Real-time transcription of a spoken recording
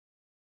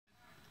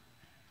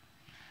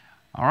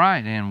All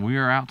right, and we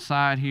are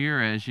outside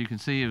here. As you can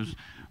see, it was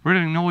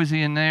really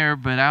noisy in there,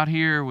 but out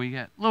here we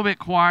got a little bit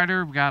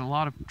quieter. We got a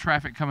lot of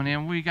traffic coming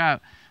in. We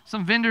got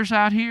some vendors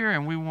out here,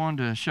 and we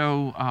wanted to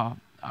show,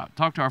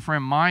 talk to our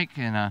friend Mike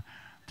and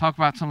talk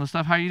about some of the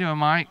stuff. How you doing,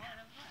 Mike?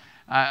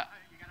 You gotta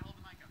hold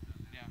the mic up.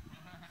 Yeah.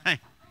 Hey,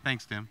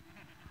 thanks, Tim.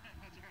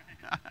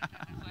 Say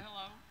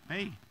hello.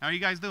 Hey, how are you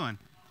guys doing?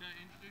 Okay,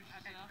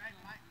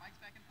 Mike's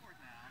back and forth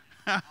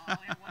now. I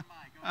only have one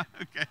mic. Go ahead.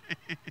 Okay.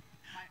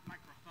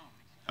 Microphone.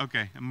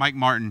 Okay, I'm Mike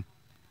Martin.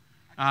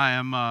 I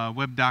am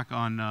web doc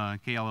on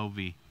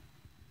KLOV.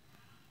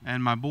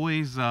 And my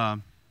boys, I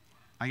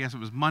guess it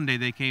was Monday,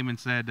 they came and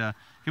said,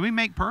 can we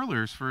make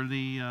Perlers for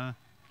the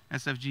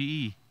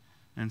SFGE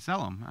and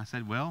sell them? I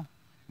said, well,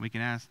 we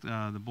can ask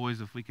the boys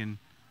if we can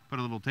put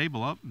a little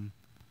table up, and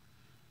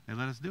they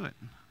let us do it.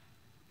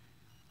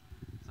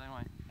 Same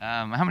way.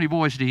 How many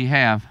boys do you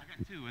have? I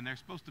got 2, and they're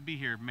supposed to be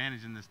here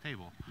managing this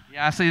table.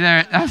 Yeah, I see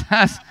there.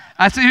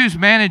 I see who's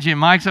managing.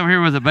 Mike's over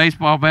here with a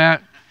baseball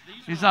bat.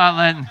 He's not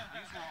letting.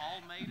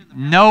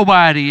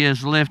 Nobody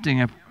is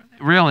lifting a.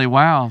 Really,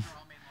 wow.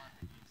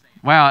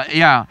 Wow,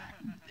 yeah.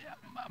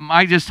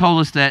 Mike just told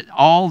us that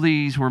all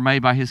these were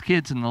made by his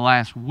kids in the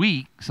last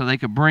week, so they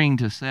could bring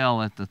to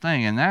sell at the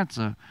thing, and that's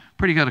a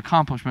pretty good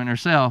accomplishment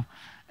itself.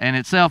 And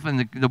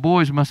the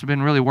boys must have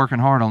been really working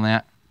hard on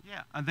that.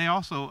 Yeah, they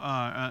also,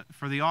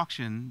 for the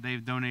auction,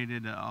 they've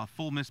donated a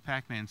full Miss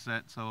Pac-Man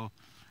set. So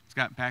it's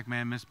got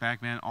Pac-Man, Miss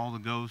Pac-Man, all the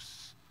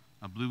ghosts,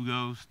 a blue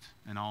ghost,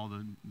 and all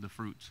the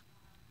fruits.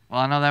 Well,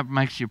 I know that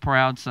makes you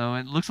proud. So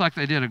it looks like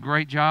they did a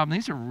great job. And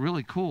these are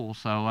really cool.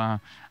 So I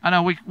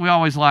know we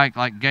always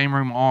like game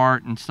room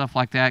art and stuff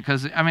like that.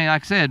 Because, I mean,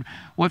 like I said,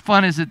 what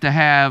fun is it to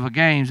have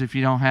games if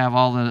you don't have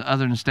all the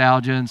other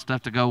nostalgia and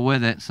stuff to go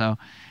with it? So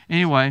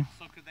anyway.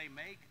 So could they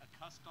make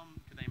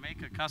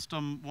a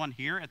custom one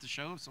here at the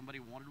show if somebody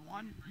wanted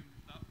one?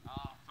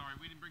 Sorry,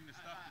 we didn't bring the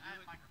stuff to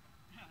do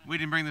it. We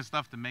didn't bring the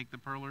stuff to make the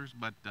Perlers,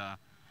 but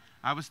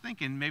I was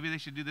thinking maybe they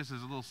should do this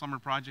as a little summer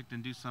project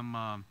and do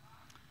some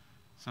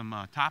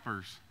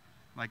toppers.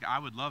 Like, I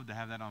would love to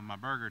have that on my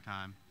burger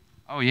time.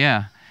 Oh,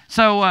 yeah.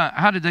 So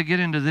how did they get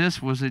into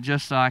this? Was it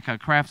just like a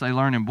craft they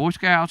learned in Boy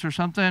Scouts or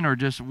something? Or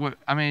just,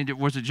 I mean,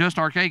 was it just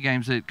arcade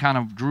games that kind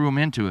of drew them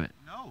into it?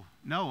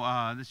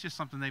 No, it's just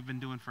something they've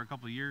been doing for a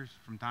couple of years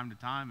from time to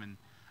time. And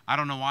I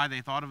don't know why they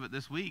thought of it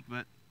this week,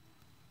 but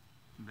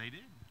they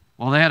did.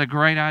 Well, they had a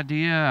great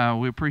idea.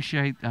 We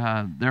appreciate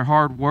their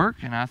hard work,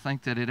 and I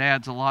think that it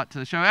adds a lot to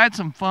the show. It adds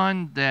some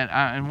fun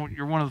and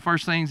you're one of the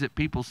first things that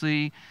people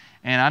see.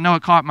 And I know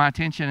it caught my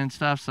attention and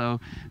stuff, so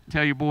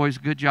tell your boys,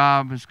 good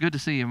job. It's good to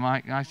see you,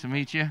 Mike. Nice to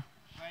meet you.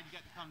 Glad you got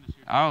to come this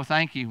year. Oh,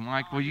 thank you,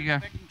 Mike. Well, you got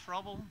expecting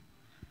trouble?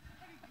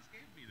 He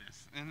gave me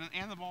this,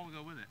 and the ball to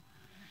go with it.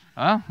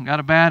 Well, got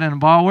a bat and a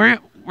ball. We're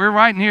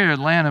right near the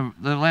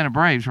Atlanta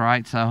Braves,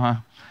 right? So,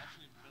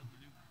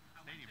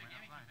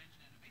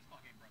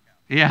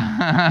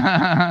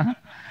 yeah.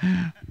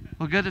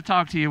 Well, good to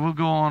talk to you. We'll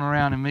go on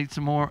around and meet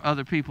some more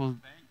other people.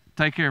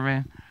 Take care,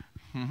 man.